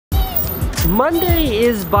Monday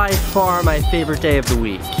is by far my favorite day of the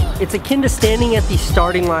week. It's akin to standing at the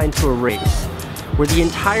starting line to a race, where the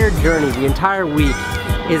entire journey, the entire week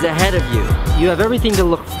is ahead of you. You have everything to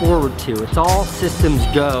look forward to. It's all systems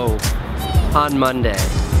go on Monday.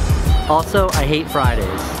 Also, I hate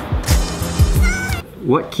Fridays.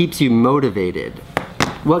 What keeps you motivated?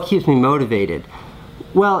 What keeps me motivated?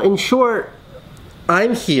 Well, in short,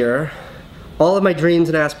 I'm here. All of my dreams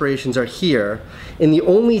and aspirations are here, and the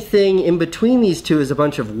only thing in between these two is a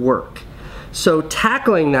bunch of work. So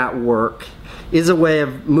tackling that work is a way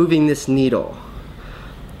of moving this needle.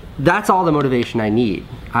 That's all the motivation I need.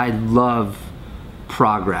 I love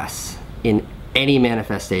progress in any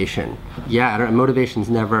manifestation. Yeah,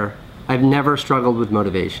 I've never struggled with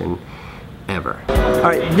motivation, ever.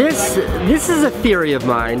 All right, this is a theory of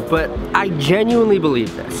mine, but I genuinely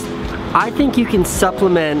believe this. I think you can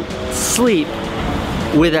supplement sleep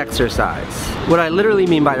with exercise. What I literally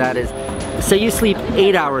mean by that is, say you sleep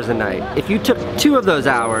 8 hours a night. If you took 2 of those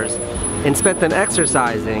hours and spent them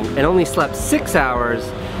exercising and only slept 6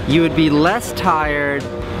 hours, you would be less tired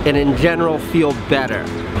and in general feel better.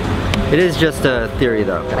 It is just a theory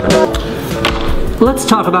though. Let's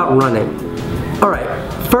talk about running. All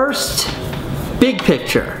right, first, big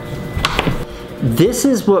picture. This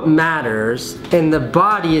is what matters, and the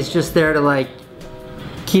body is just there to like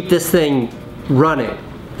keep this thing running,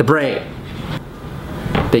 the brain.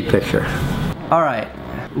 Big picture. All right,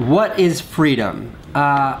 what is freedom?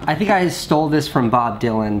 I think I stole this from Bob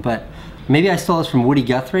Dylan, but maybe I stole this from Woody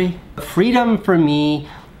Guthrie. Freedom for me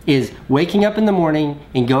is waking up in the morning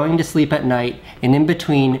and going to sleep at night, and in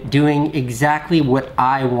between doing exactly what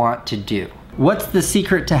I want to do. What's the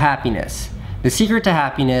secret to happiness? The secret to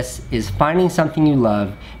happiness is finding something you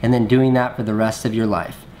love and then doing that for the rest of your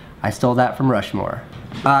life. I stole that from Rushmore.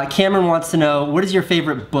 Cameron wants to know, what is your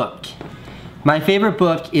favorite book? My favorite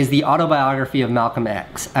book is the autobiography of Malcolm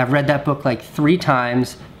X. I've read that book like 3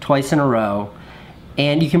 times, twice in a row,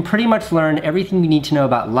 and you can pretty much learn everything you need to know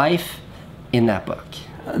about life in that book.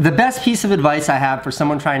 The best piece of advice I have for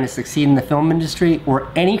someone trying to succeed in the film industry or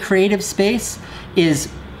any creative space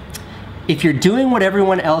is, if you're doing what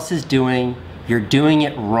everyone else is doing, you're doing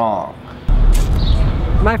it wrong.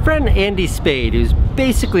 My friend Andy Spade, who's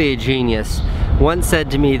basically a genius, once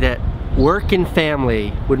said to me that work and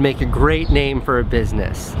family would make a great name for a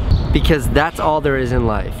business, because that's all there is in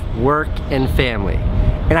life, work and family.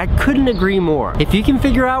 And I couldn't agree more. If you can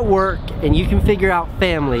figure out work and you can figure out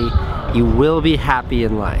family, you will be happy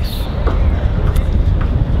in life.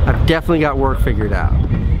 I've definitely got work figured out.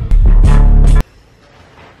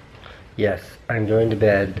 Yes, I'm going to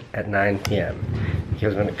bed at 9 p.m.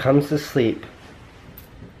 because when it comes to sleep,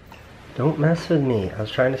 don't mess with me. I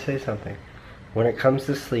was trying to say something. When it comes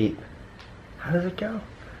to sleep, how does it go?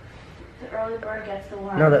 The early bird gets the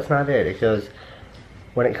worm. No, that's not it. It goes,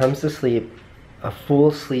 when it comes to sleep, a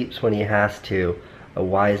fool sleeps when he has to, a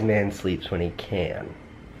wise man sleeps when he can.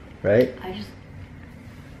 Right?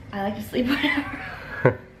 I like to sleep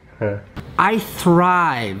whenever. I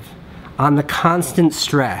thrive on the constant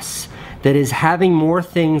stress that is having more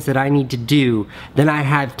things that I need to do than I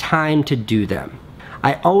have time to do them.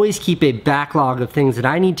 I always keep a backlog of things that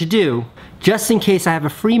I need to do just in case I have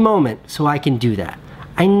a free moment so I can do that.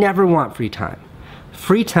 I never want free time.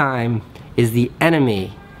 Free time is the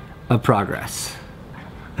enemy of progress.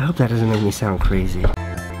 I hope that doesn't make me sound crazy.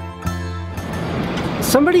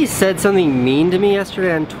 Somebody said something mean to me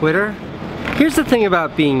yesterday on Twitter. Here's the thing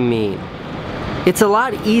about being mean. It's a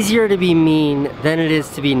lot easier to be mean than it is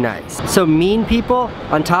to be nice. So mean people,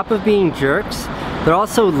 on top of being jerks, they're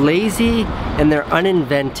also lazy and they're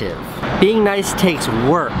uninventive. Being nice takes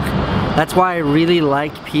work. That's why I really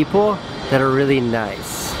like people that are really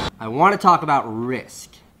nice. I want to talk about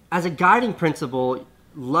risk. As a guiding principle,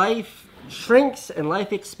 life shrinks and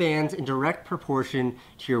life expands in direct proportion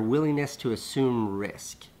to your willingness to assume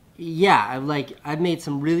risk. Yeah, I've made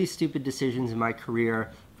some really stupid decisions in my career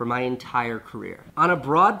for my entire career. On a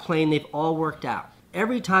broad plane, they've all worked out.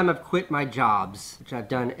 Every time I've quit my jobs, which I've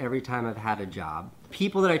done every time I've had a job,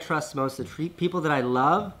 people that I trust most, the people that I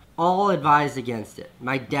love, all advised against it.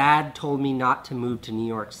 My dad told me not to move to New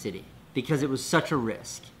York City because it was such a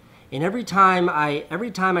risk. And every time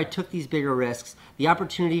I took these bigger risks, the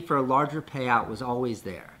opportunity for a larger payout was always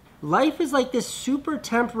there. Life is like this super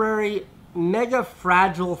temporary, mega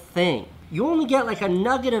fragile thing. You only get like a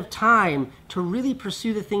nugget of time to really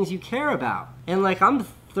pursue the things you care about. And like I'm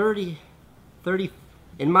 30,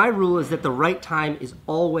 and my rule is that the right time is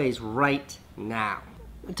always right now.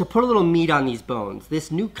 To put a little meat on these bones, this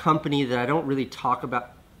new company that I don't really talk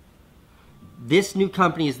about, this new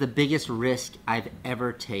company is the biggest risk I've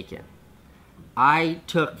ever taken. I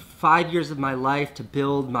took 5 years of my life to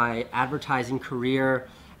build my advertising career,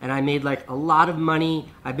 and I made like a lot of money.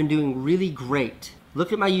 I've been doing really great.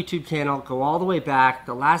 Look at my YouTube channel, go all the way back.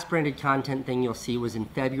 The last branded content thing you'll see was in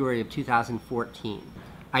February of 2014.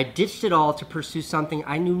 I ditched it all to pursue something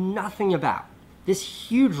I knew nothing about. This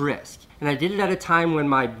huge risk. And I did it at a time when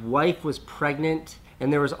my wife was pregnant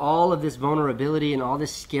and there was all of this vulnerability and all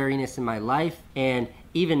this scariness in my life. And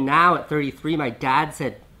even now at 33, my dad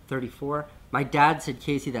said, 34, my dad said,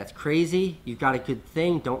 Casey, that's crazy. You've got a good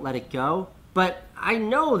thing, don't let it go. But I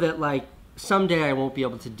know that like someday I won't be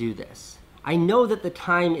able to do this. I know that the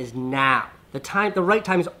time is now. The right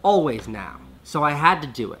time is always now. So I had to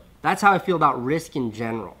do it. That's how I feel about risk in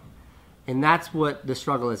general. And that's what the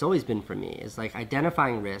struggle has always been for me, is like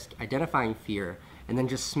identifying risk, identifying fear, and then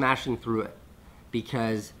just smashing through it.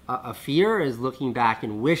 Because a fear is looking back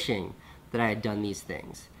and wishing that I had done these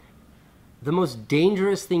things. The most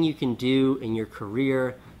dangerous thing you can do in your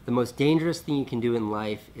career, the most dangerous thing you can do in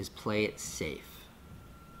life is play it safe.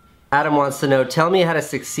 Adam wants to know, tell me how to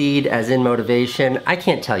succeed as in motivation. I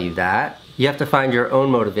can't tell you that. You have to find your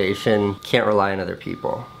own motivation, can't rely on other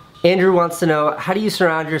people. Andrew wants to know, how do you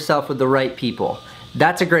surround yourself with the right people?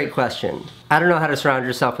 That's a great question. I don't know how to surround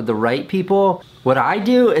yourself with the right people. What I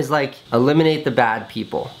do is like eliminate the bad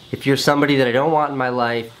people. If you're somebody that I don't want in my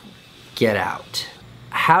life, get out.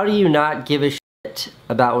 How do you not give a shit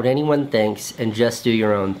about what anyone thinks and just do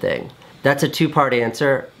your own thing? That's a two-part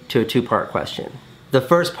answer to a two-part question. The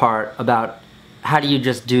first part about how do you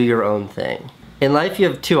just do your own thing? In life you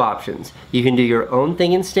have two options. You can do your own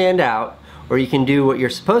thing and stand out, or you can do what you're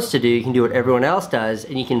supposed to do, you can do what everyone else does,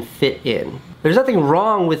 and you can fit in. There's nothing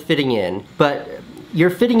wrong with fitting in, but you're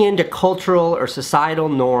fitting into cultural or societal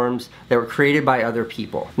norms that were created by other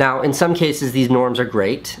people. Now, in some cases, these norms are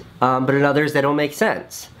great, but in others, they don't make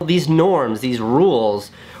sense. These norms, these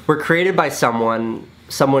rules, were created by someone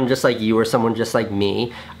just like you or someone just like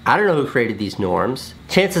me. I don't know who created these norms.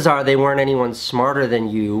 Chances are they weren't anyone smarter than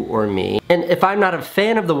you or me. And if I'm not a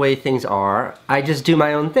fan of the way things are, I just do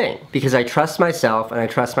my own thing because I trust myself and I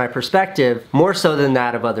trust my perspective more so than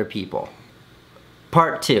that of other people.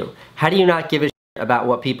 Part 2, how do you not give a shit about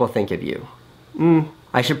what people think of you?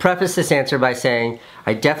 I should preface this answer by saying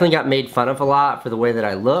I definitely got made fun of a lot for the way that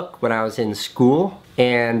I look when I was in school,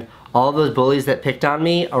 and all those bullies that picked on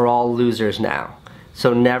me are all losers now.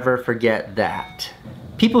 So never forget that.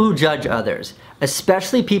 People who judge others,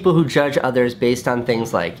 especially people who judge others based on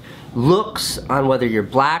things like looks, on whether you're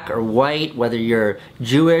black or white, whether you're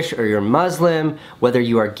Jewish or you're Muslim, whether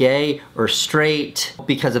you are gay or straight,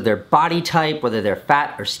 because of their body type, whether they're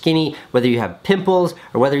fat or skinny, whether you have pimples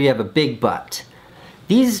or whether you have a big butt.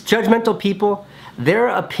 These judgmental people, their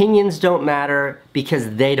opinions don't matter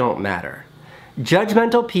because they don't matter.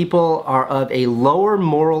 Judgmental people are of a lower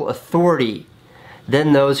moral authority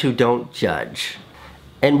than those who don't judge.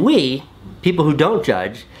 And we, people who don't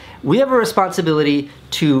judge, we have a responsibility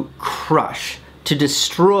to crush, to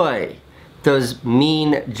destroy those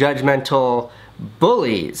mean, judgmental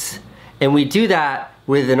bullies. And we do that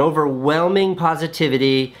with an overwhelming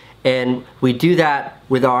positivity, and we do that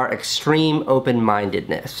with our extreme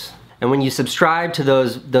open-mindedness. And when you subscribe to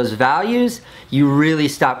those values, you really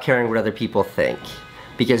stop caring what other people think.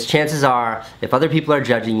 Because chances are, if other people are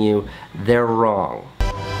judging you, they're wrong.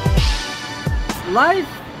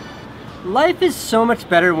 Life is so much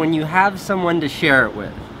better when you have someone to share it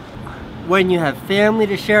with. When you have family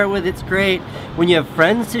to share it with, it's great. When you have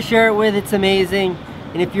friends to share it with, it's amazing.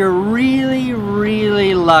 And if you're really,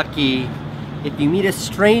 really lucky, if you meet a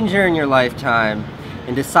stranger in your lifetime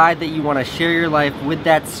and decide that you want to share your life with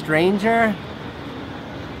that stranger,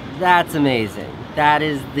 that's amazing. That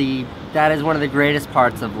is one of the greatest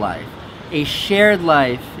parts of life. A shared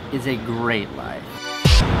life is a great life.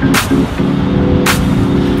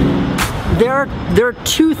 There are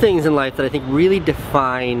two things in life that I think really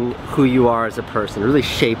define who you are as a person, really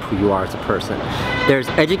shape who you are as a person. There's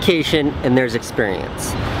education and there's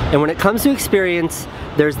experience. And when it comes to experience,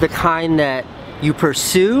 there's the kind that you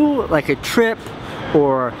pursue, like a trip,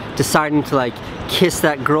 or deciding to like kiss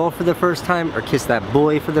that girl for the first time or kiss that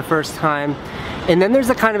boy for the first time. And then there's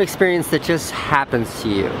the kind of experience that just happens to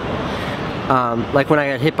you. Like when I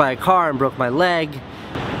got hit by a car and broke my leg.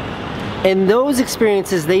 And those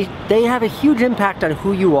experiences, they have a huge impact on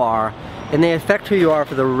who you are, and they affect who you are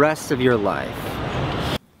for the rest of your life.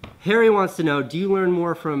 Harry wants to know, do you learn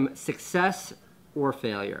more from success or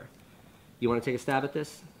failure? You want to take a stab at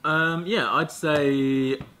this? Yeah, I'd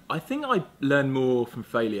say, I think I learn more from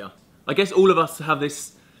failure. I guess all of us have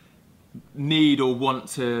this need or want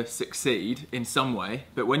to succeed in some way,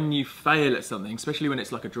 but when you fail at something, especially when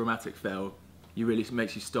it's like a dramatic fail, you really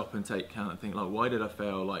makes you stop and take count and think like, why did I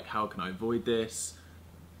fail? Like, how can I avoid this?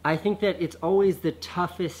 I think that it's always the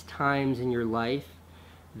toughest times in your life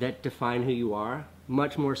that define who you are,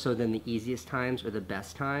 much more so than the easiest times or the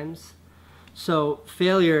best times. So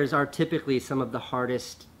failures are typically some of the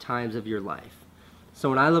hardest times of your life. So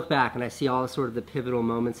when I look back and I see all sort of the pivotal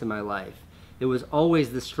moments in my life, it was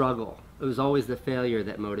always the struggle. It was always the failure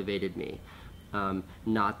that motivated me,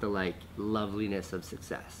 not the like loveliness of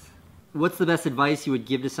success. What's the best advice you would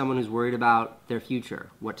give to someone who's worried about their future,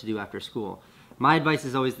 what to do after school? My advice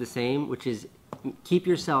is always the same, which is keep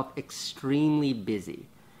yourself extremely busy.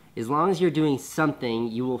 As long as you're doing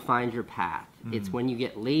something, you will find your path. It's when you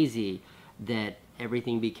get lazy that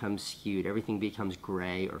everything becomes skewed, everything becomes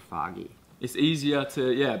gray or foggy. It's easier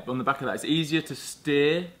to, yeah, on the back of that, it's easier to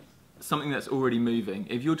steer something that's already moving.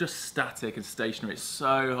 If you're just static and stationary, it's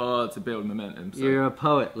so hard to build momentum. So. You're a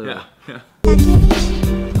poet, Louis. Yeah.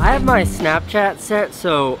 I have my Snapchat set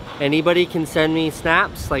so anybody can send me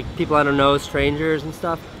snaps, like people I don't know, strangers and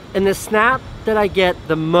stuff. And the snap that I get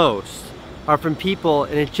the most are from people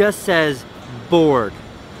and it just says bored.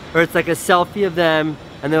 Or it's like a selfie of them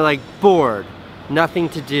and they're like bored, nothing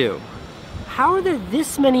to do. How are there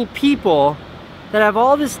this many people that have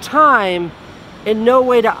all this time and no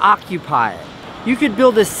way to occupy it? You could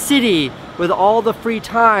build a city with all the free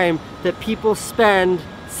time that people spend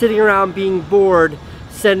sitting around being bored,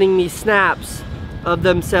 sending me snaps of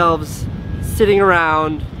themselves sitting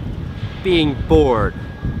around being bored.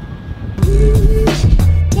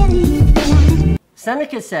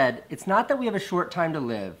 Seneca said, "It's not that we have a short time to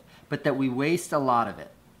live, but that we waste a lot of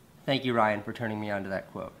it." Thank you, Ryan, for turning me on to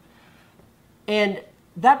that quote. And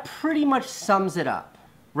that pretty much sums it up.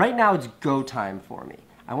 Right now it's go time for me.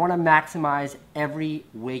 I want to maximize every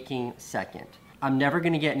waking second. I'm never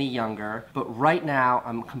going to get any younger, but right now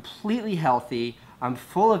I'm completely healthy, I'm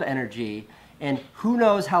full of energy, and who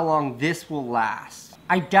knows how long this will last.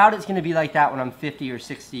 I doubt it's going to be like that when I'm 50 or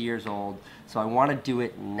 60 years old, so I want to do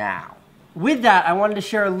it now. With that, I wanted to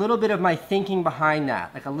share a little bit of my thinking behind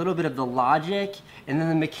that, like a little bit of the logic and then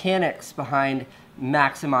the mechanics behind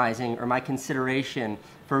maximizing, or my consideration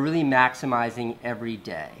for really maximizing every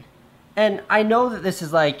day. And I know that this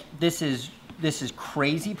is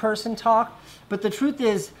crazy person talk, but the truth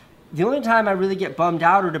is, the only time I really get bummed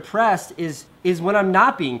out or depressed is when I'm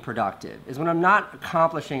not being productive, is when I'm not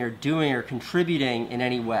accomplishing or doing or contributing in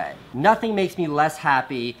any way. Nothing makes me less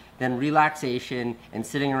happy than relaxation and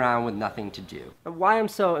sitting around with nothing to do. And why I'm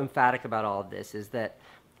so emphatic about all of this is that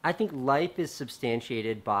I think life is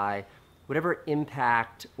substantiated by whatever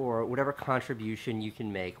impact or whatever contribution you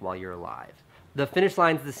can make while you're alive. The finish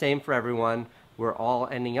line's the same for everyone. We're all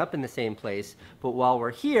ending up in the same place, but while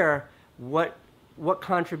we're here, what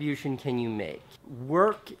contribution can you make?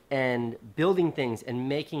 Work and building things and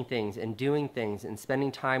making things and doing things and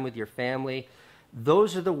spending time with your family,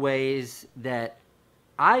 those are the ways that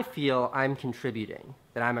I feel I'm contributing,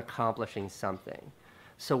 that I'm accomplishing something.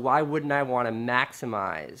 So why wouldn't I want to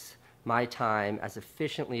maximize my time as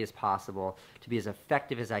efficiently as possible to be as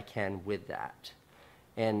effective as I can with that?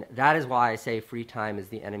 And that is why I say free time is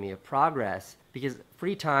the enemy of progress, because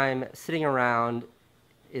free time sitting around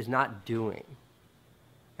is not doing.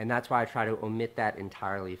 And that's why I try to omit that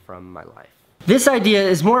entirely from my life. This idea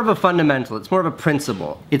is more of a fundamental, it's more of a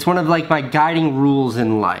principle. It's one of like my guiding rules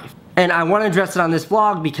in life. And I want to address it on this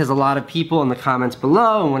vlog because a lot of people in the comments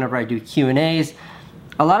below and whenever I do Q&As,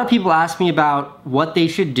 a lot of people ask me about what they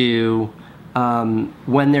should do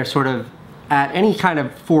when they're sort of at any kind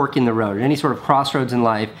of fork in the road, at any sort of crossroads in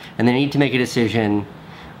life, and they need to make a decision.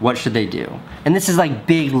 What should they do? And this is like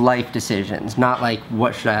big life decisions, not like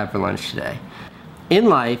what should I have for lunch today. In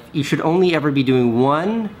life, you should only ever be doing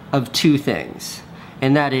one of two things,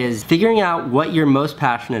 and that is figuring out what you're most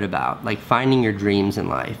passionate about, like finding your dreams in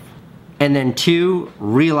life. And then two,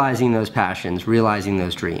 realizing those passions, realizing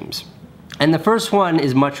those dreams. And the first one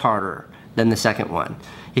is much harder than the second one.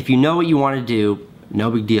 If you know what you want to do, no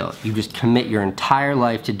big deal. You just commit your entire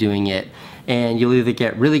life to doing it, and you'll either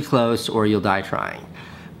get really close or you'll die trying.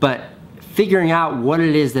 But figuring out what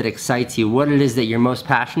it is that excites you, what it is that you're most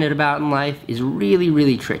passionate about in life is really,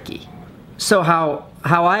 really tricky. So how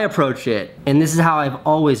I approach it, and this is how I've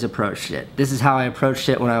always approached it. This is how I approached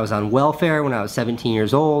it when I was on welfare, when I was 17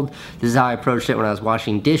 years old. This is how I approached it when I was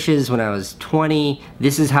washing dishes, when I was 20.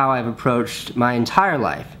 This is how I've approached my entire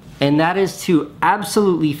life. And that is to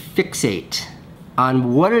absolutely fixate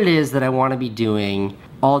on what it is that I want to be doing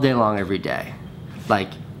all day long, every day.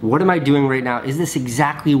 Like, what am I doing right now? Is this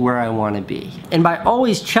exactly where I want to be? And by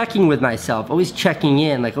always checking with myself, always checking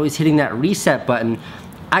in, like always hitting that reset button,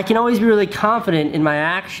 I can always be really confident in my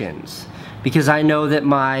actions. because I know that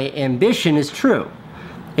my ambition is true.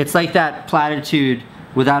 It's like that platitude,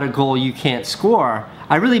 without a goal you can't score.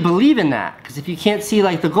 I really believe in that, because if you can't see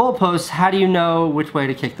like the goalposts, how do you know which way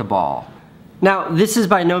to kick the ball? Now, this is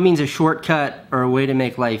by no means a shortcut or a way to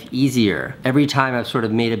make life easier. Every time I've sort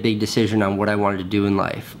of made a big decision on what I wanted to do in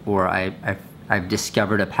life, or I've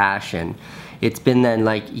discovered a passion, it's been then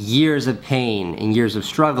like years of pain and years of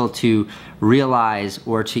struggle to realize,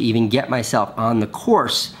 or to even get myself on the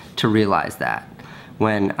course to realize that.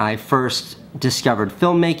 When I first discovered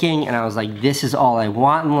filmmaking and I was like, this is all I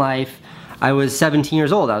want in life, I was 17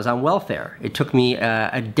 years old. I was on welfare. It took me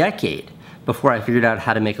a decade before I figured out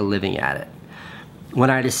how to make a living at it. When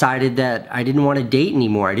I decided that I didn't want to date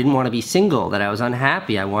anymore, I didn't want to be single, that I was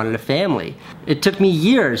unhappy, I wanted a family. It took me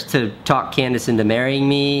years to talk Candace into marrying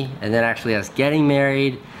me, and then actually us getting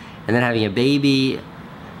married, and then having a baby.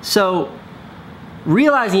 So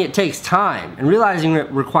realizing it takes time, and realizing it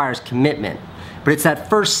requires commitment, but it's that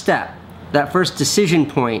first step, that first decision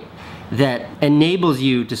point that enables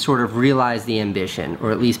you to sort of realize the ambition,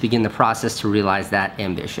 or at least begin the process to realize that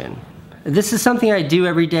ambition. This is something I do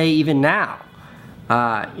every day, even now.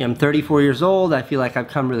 I'm 34 years old, I feel like I've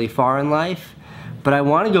come really far in life, but I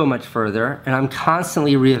want to go much further, and I'm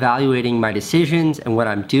constantly reevaluating my decisions and what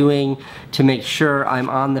I'm doing to make sure I'm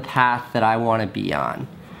on the path that I want to be on.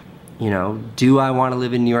 You know, do I want to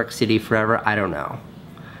live in New York City forever? I don't know.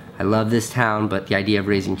 I love this town, but the idea of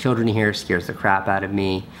raising children here scares the crap out of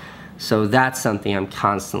me. So that's something I'm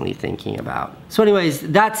constantly thinking about. So anyways,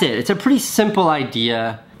 that's it. It's a pretty simple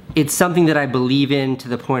idea. It's something that I believe in to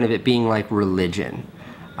the point of it being like religion.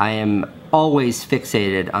 I am always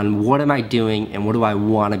fixated on what am I doing and what do I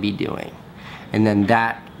want to be doing. And then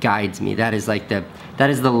that guides me. That is like that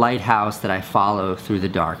is the lighthouse that I follow through the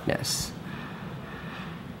darkness.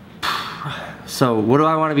 So what do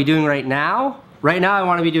I want to be doing right now? Right now I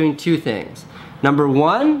want to be doing two things. Number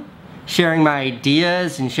one, sharing my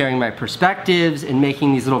ideas and sharing my perspectives and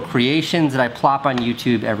making these little creations that I plop on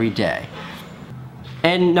YouTube every day.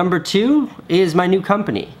 And number two is my new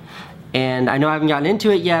company. And I know I haven't gotten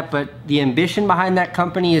into it yet, but the ambition behind that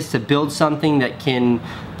company is to build something that can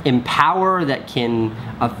empower, that can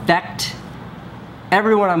affect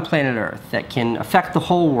everyone on planet Earth, that can affect the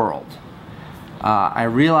whole world. I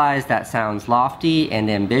realize that sounds lofty and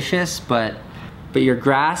ambitious, but your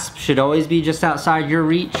grasp should always be just outside your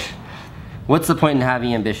reach. What's the point in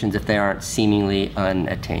having ambitions if they aren't seemingly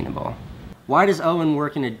unattainable? Why does Owen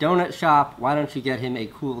work in a donut shop? Why don't you get him a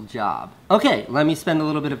cool job? Okay, let me spend a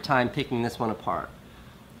little bit of time picking this one apart.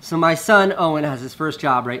 So my son Owen has his first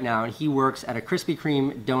job right now, and he works at a Krispy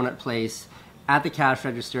Kreme donut place at the cash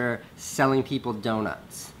register selling people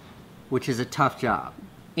donuts, which is a tough job.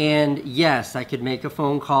 And yes, I could make a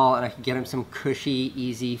phone call and I could get him some cushy,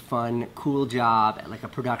 easy, fun, cool job at like a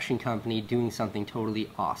production company doing something totally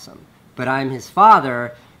awesome. But I'm his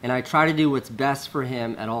father, and I try to do what's best for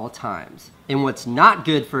him at all times. And what's not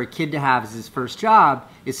good for a kid to have as his first job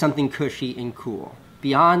is something cushy and cool.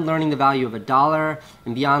 Beyond learning the value of $1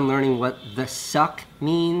 and beyond learning what the suck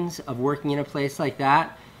means of working in a place like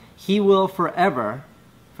that, he will forever,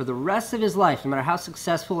 for the rest of his life, no matter how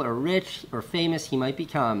successful or rich or famous he might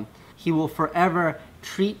become, he will forever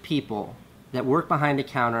treat people that work behind a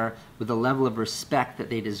counter with the level of respect that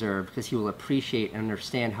they deserve, because he will appreciate and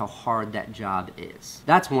understand how hard that job is.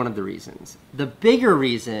 That's one of the reasons. The bigger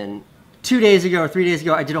reason, 2 days ago or 3 days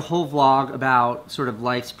ago, I did a whole vlog about sort of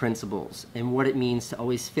life's principles and what it means to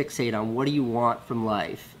always fixate on what do you want from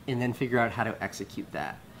life and then figure out how to execute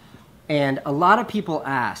that. And a lot of people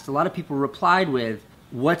asked, a lot of people replied with,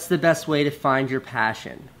 what's the best way to find your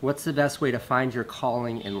passion? What's the best way to find your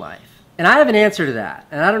calling in life? And I have an answer to that,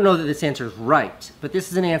 and I don't know that this answer is right, but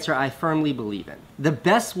this is an answer I firmly believe in. The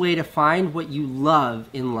best way to find what you love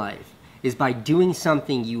in life is by doing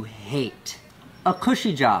something you hate. A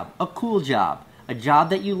cushy job, a cool job, a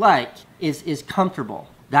job that you like is comfortable.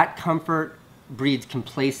 That comfort breeds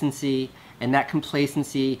complacency, and that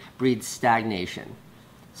complacency breeds stagnation.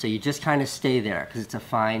 So you just kind of stay there because it's a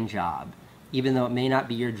fine job, even though it may not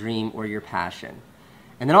be your dream or your passion.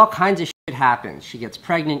 And then all kinds of shit happens. She gets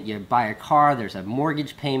pregnant, you buy a car, there's a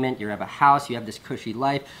mortgage payment, you have a house, you have this cushy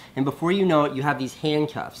life, and before you know it, you have these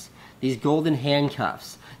handcuffs, these golden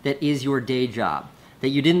handcuffs that is your day job, that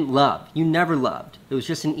you didn't love, you never loved. It was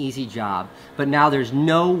just an easy job, but now there's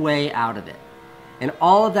no way out of it. And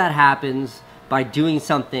all of that happens by doing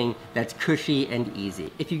something that's cushy and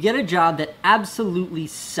easy. If you get a job that absolutely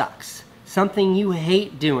sucks, something you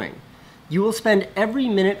hate doing, you will spend every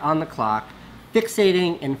minute on the clock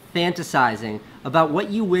fixating and fantasizing about what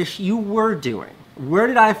you wish you were doing. Where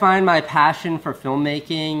did I find my passion for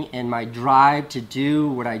filmmaking and my drive to do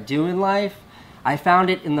what I do in life? I found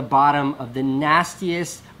it in the bottom of the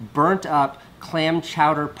nastiest, burnt up clam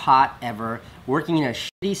chowder pot ever, working in a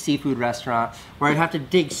shitty seafood restaurant where I'd have to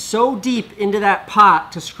dig so deep into that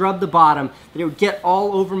pot to scrub the bottom that it would get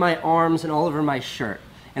all over my arms and all over my shirt.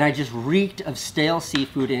 And I just reeked of stale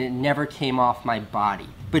seafood and it never came off my body.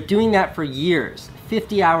 But doing that for years,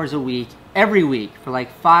 50 hours a week, every week for like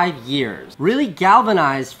 5 years, really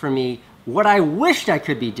galvanized for me what I wished I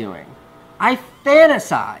could be doing. I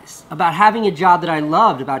fantasized about having a job that I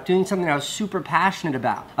loved, about doing something I was super passionate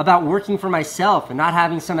about working for myself and not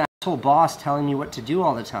having some asshole boss telling me what to do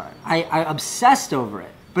all the time. I obsessed over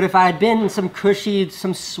it. But if I had been in some cushy,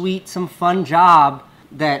 some sweet, some fun job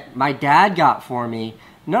that my dad got for me,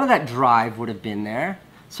 none of that drive would have been there.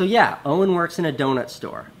 So yeah, Owen works in a donut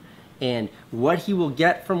store. And what he will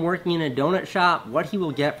get from working in a donut shop, what he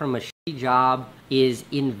will get from a shitty job is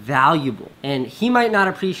invaluable. And he might not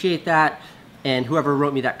appreciate that, and whoever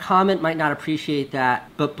wrote me that comment might not appreciate that,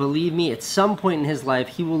 but believe me, at some point in his life,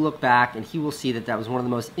 he will look back and he will see that that was one of the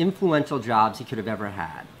most influential jobs he could have ever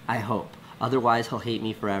had. I hope. Otherwise, he'll hate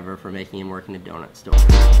me forever for making him work in a donut store.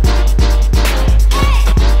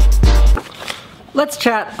 Let's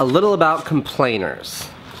chat a little about complainers.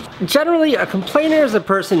 Generally, a complainer is a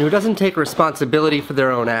person who doesn't take responsibility for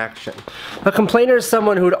their own action. A complainer is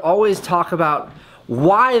someone who would always talk about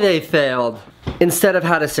why they failed instead of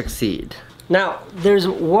how to succeed. Now, there's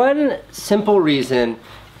one simple reason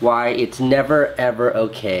why it's never ever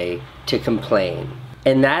okay to complain,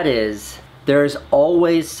 and that is there's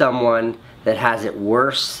always someone that has it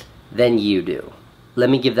worse than you do.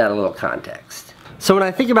 Let me give that a little context. So when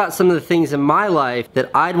I think about some of the things in my life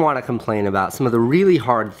that I'd want to complain about, some of the really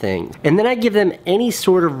hard things, and then I give them any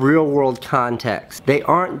sort of real world context, they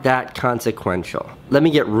aren't that consequential. Let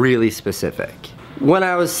me get really specific. When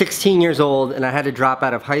I was 16 years old and I had to drop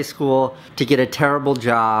out of high school to get a terrible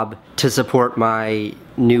job to support my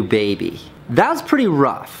new baby, that was pretty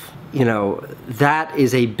rough. You know, that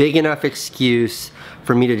is a big enough excuse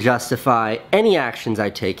for me to justify any actions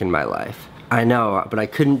I take in my life. I know, but I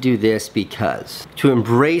couldn't do this because. To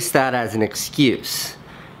embrace that as an excuse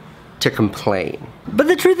to complain. But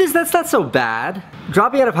the truth is that's not so bad.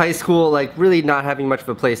 Dropping out of high school, like really not having much of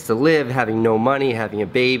a place to live, having no money, having a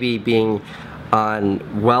baby, being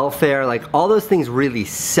on welfare, like all those things really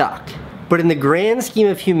suck. But in the grand scheme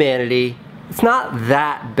of humanity, it's not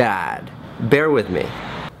that bad. Bear with me.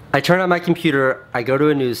 I turn on my computer, I go to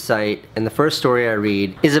a news site, and the first story I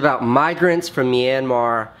read is about migrants from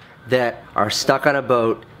Myanmar that are stuck on a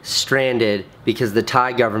boat, stranded, because the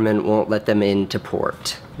Thai government won't let them into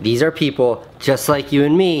port. These are people just like you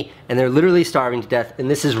and me, and they're literally starving to death, and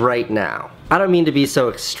this is right now. I don't mean to be so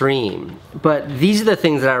extreme, but these are the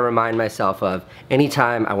things that I remind myself of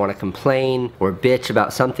anytime I want to complain or bitch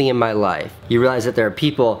about something in my life. You realize that there are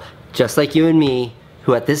people just like you and me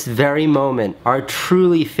who at this very moment are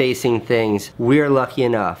truly facing things we're lucky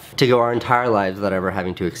enough to go our entire lives without ever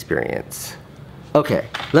having to experience. Okay,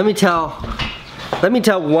 let me tell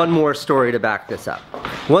one more story to back this up.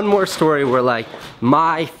 One more story where like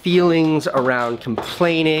my feelings around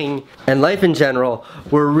complaining and life in general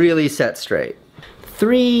were really set straight.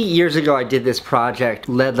 3 years ago I did this project,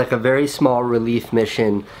 led like a very small relief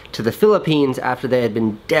mission to the Philippines after they had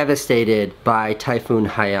been devastated by Typhoon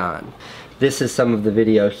Haiyan. This is some of the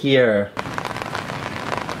video here.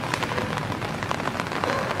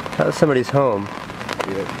 That was somebody's home.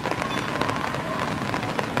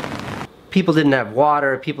 People didn't have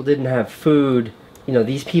water, people didn't have food. You know,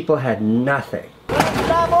 these people had nothing.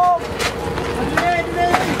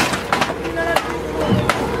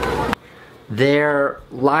 Their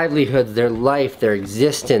livelihoods, their life, their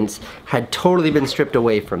existence had totally been stripped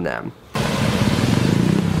away from them.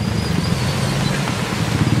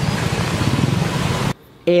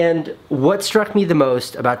 And what struck me the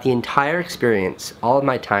most about the entire experience, all of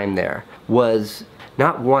my time there, was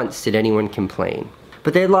not once did anyone complain.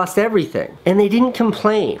 But they had lost everything, and they didn't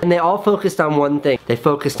complain. And they all focused on one thing. They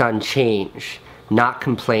focused on change, not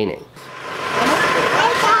complaining.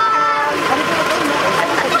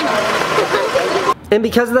 And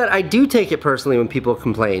because of that, I do take it personally when people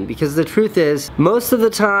complain, because the truth is, most of the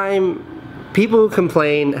time, people who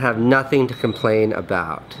complain have nothing to complain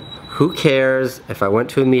about. Who cares if I went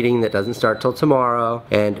to a meeting that doesn't start till tomorrow,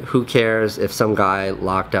 and who cares if some guy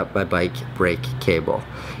locked up my bike brake cable?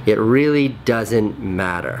 It really doesn't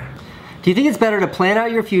matter. Do you think it's better to plan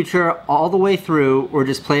out your future all the way through, or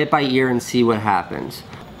just play it by ear and see what happens?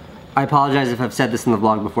 I apologize if I've said this in the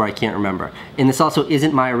vlog before, I can't remember. And this also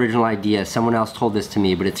isn't my original idea, someone else told this to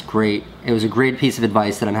me, but it's great. It was a great piece of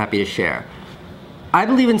advice that I'm happy to share. I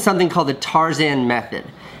believe in something called the Tarzan method.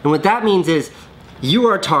 And what that means is, you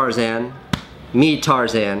are Tarzan, me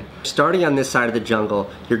Tarzan, starting on this side of the jungle,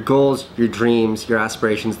 your goals, your dreams, your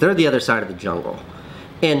aspirations, they're the other side of the jungle.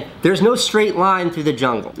 And there's no straight line through the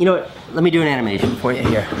jungle. You know what, let me do an animation for you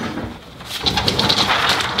here.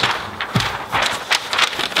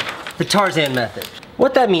 The Tarzan method.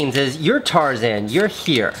 What that means is, you're Tarzan, you're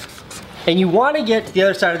here, and you want to get to the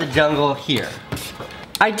other side of the jungle here.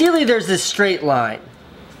 Ideally, there's this straight line.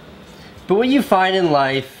 But what you find in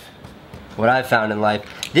life, what I've found in life,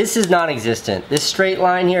 this is non-existent. This straight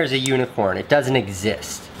line here is a unicorn. It doesn't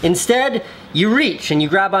exist. Instead, you reach and you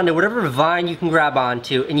grab onto whatever vine you can grab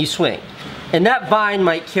onto and you swing. And that vine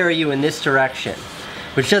might carry you in this direction,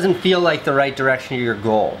 which doesn't feel like the right direction to your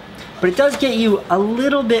goal. But it does get you a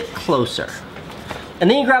little bit closer. And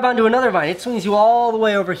then you grab onto another vine. It swings you all the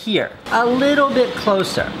way over here, a little bit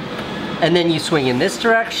closer. And then you swing in this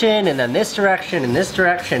direction, and then this direction, and this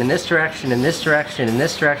direction, and this direction, and this direction, and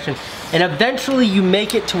this direction, and eventually you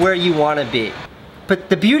make it to where you want to be. But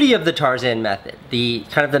the beauty of the Tarzan method, the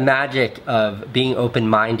kind of the magic of being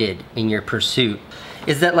open-minded in your pursuit,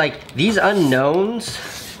 is that like these unknowns,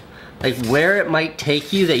 like where it might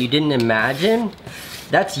take you that you didn't imagine,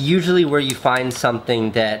 that's usually where you find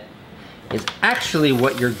something that is actually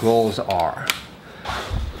what your goals are.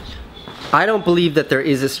 I don't believe that there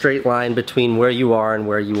is a straight line between where you are and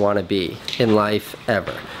where you want to be in life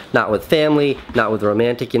ever. Not with family, not with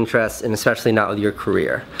romantic interests, and especially not with your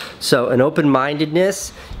career. So an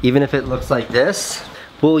open-mindedness, even if it looks like this,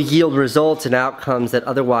 will yield results and outcomes that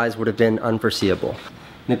otherwise would have been unforeseeable.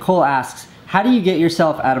 Nicole asks, how do you get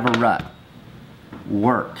yourself out of a rut?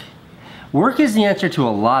 Work. Work is the answer to a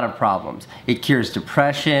lot of problems. It cures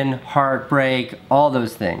depression, heartbreak, all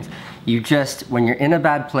those things. You just, when you're in a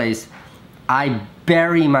bad place, I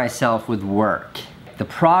bury myself with work. The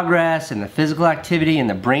progress and the physical activity and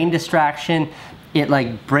the brain distraction, it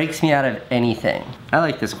like breaks me out of anything. I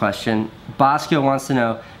like this question. Bosco wants to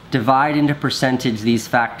know, divide into percentage these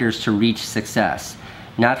factors to reach success.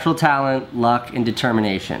 Natural talent, luck, and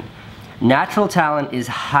determination. Natural talent is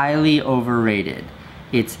highly overrated.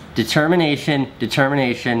 It's determination,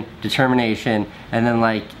 determination, determination, and then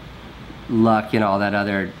like luck and all that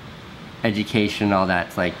other education and all that.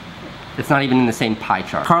 It's like, it's not even in the same pie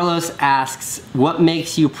chart. Carlos asks, what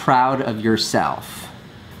makes you proud of yourself?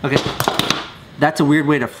 Okay, that's a weird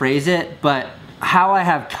way to phrase it, but how I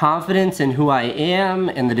have confidence in who I am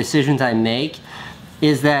and the decisions I make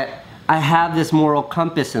is that I have this moral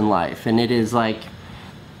compass in life, and it is like,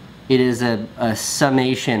 it is a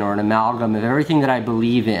summation or an amalgam of everything that I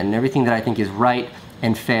believe in, and everything that I think is right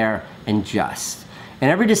and fair and just.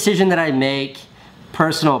 And every decision that I make,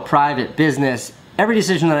 personal, private, business, every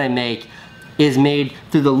decision that I make is made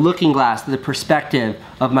through the looking glass, through the perspective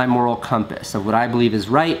of my moral compass, of what I believe is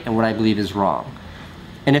right and what I believe is wrong.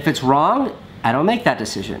 And if it's wrong, I don't make that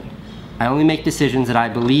decision. I only make decisions that I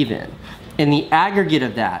believe in. In the aggregate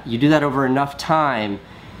of that, you do that over enough time,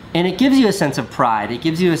 and it gives you a sense of pride. It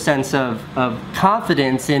gives you a sense of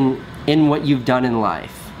confidence in what you've done in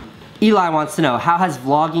life. Eli wants to know, how has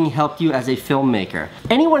vlogging helped you as a filmmaker?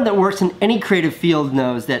 Anyone that works in any creative field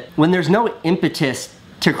knows that when there's no impetus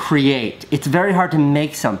to create, it's very hard to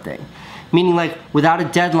make something. Meaning like, without a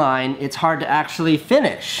deadline, it's hard to actually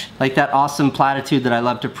finish. Like that awesome platitude that I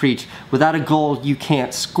love to preach, without a goal, you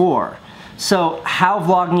can't score. So how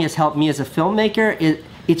vlogging has helped me as a filmmaker,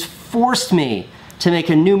 it's forced me to make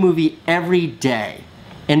a new movie every day.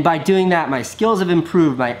 And by doing that, my skills have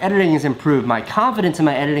improved, my editing has improved, my confidence in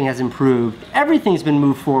my editing has improved. Everything's been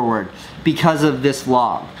moved forward because of this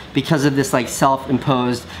vlog, because of this like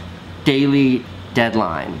self-imposed daily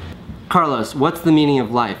deadline. Carlos, what's the meaning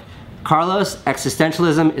of life? Carlos,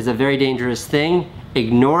 existentialism is a very dangerous thing.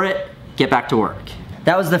 Ignore it, get back to work.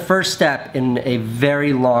 That was the first step in a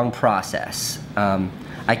very long process.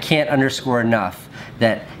 I can't underscore enough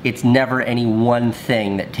that it's never any one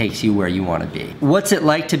thing that takes you where you want to be. What's it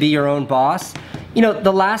like to be your own boss? You know,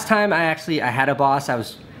 the last time I had a boss, I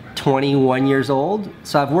was 21 years old.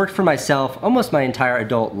 So I've worked for myself almost my entire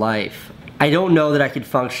adult life. I don't know that I could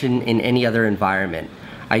function in any other environment.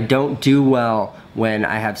 I don't do well when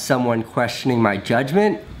I have someone questioning my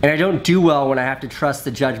judgment, and I don't do well when I have to trust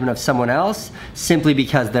the judgment of someone else simply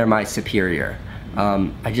because they're my superior.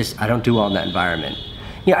 I don't do well in that environment.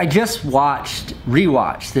 You know, I just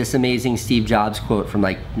rewatched this amazing Steve Jobs quote from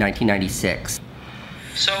like 1996.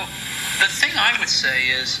 So the thing I would say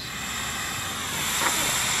is,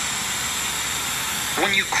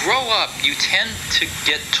 when you grow up, you tend to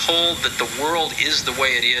get told that the world is the way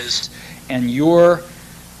it is, and your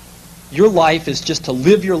your life is just to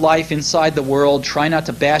live your life inside the world, try not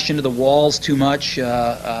to bash into the walls too much,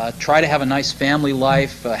 try to have a nice family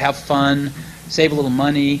life, have fun, save a little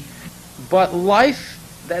money. But life,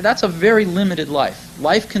 that's a very limited life.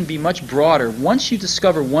 Life can be much broader once you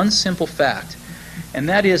discover one simple fact, and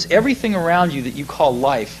that is everything around you that you call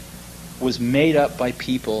life was made up by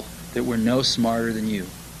people that were no smarter than you.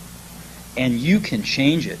 And you can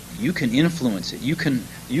change it. You can influence it. You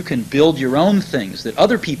can build your own things that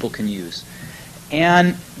other people can use.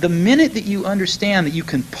 And the minute that you understand that you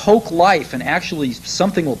can poke life and actually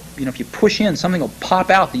something will, if you push in, something will pop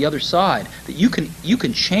out the other side, that you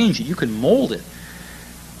can change it, you can mold it.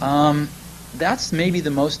 That's maybe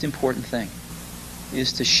the most important thing,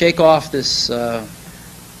 is to shake off this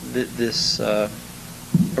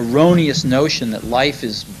erroneous notion that life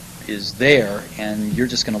is there and you're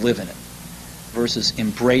just going to live in it, versus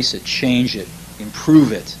embrace it, change it,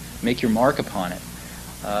 improve it, make your mark upon it.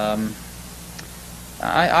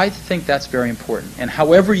 I think that's very important. And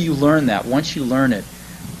however you learn that, once you learn it,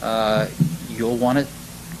 you'll want to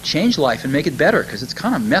change life and make it better, because it's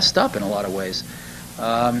kind of messed up in a lot of ways.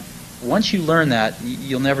 Once you learn that,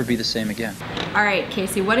 you'll never be the same again. All right,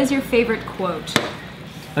 Casey, what is your favorite quote?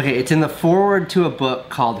 Okay, it's in the foreword to a book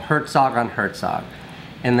called Herzog on Herzog.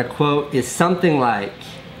 And the quote is something like,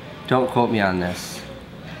 don't quote me on this,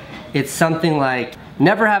 it's something like,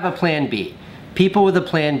 never have a plan B. People with a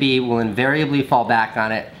plan B will invariably fall back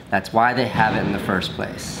on it. That's why they have it in the first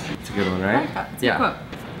place. It's a good one, right? I like that. It's a good quote.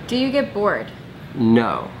 Do you get bored?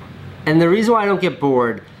 No. And the reason why I don't get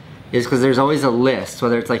bored is because there's always a list,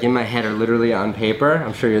 whether it's like in my head or literally on paper,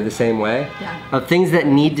 I'm sure you're the same way, of things that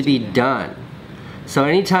need to be done. So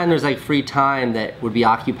anytime there's like free time that would be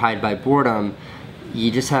occupied by boredom, you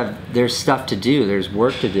just have, there's stuff to do, there's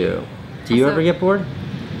work to do. Do you ever get bored?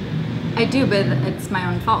 I do, but it's my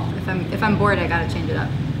own fault. If I'm bored, I gotta change it up.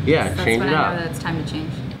 Yeah, That's change when it I up. know that it's time to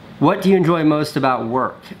change. What do you enjoy most about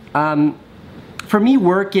work? For me,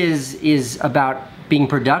 work is about being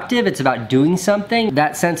productive. It's about doing something.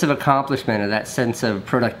 That sense of accomplishment or that sense of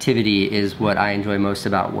productivity is what I enjoy most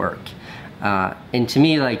about work. And to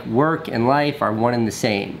me, like, work and life are one and the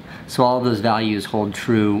same. So all of those values hold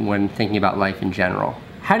true when thinking about life in general.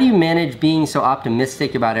 How do you manage being so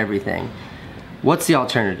optimistic about everything? What's the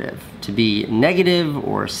alternative? To be negative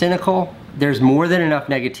or cynical? There's more than enough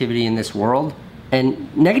negativity in this world, and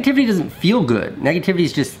negativity doesn't feel good. Negativity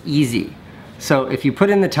is just easy. So if you put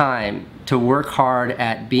in the time to work hard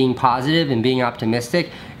at being positive and being optimistic,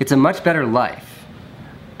 it's a much better life,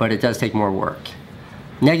 but it does take more work.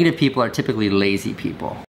 Negative people are typically lazy people.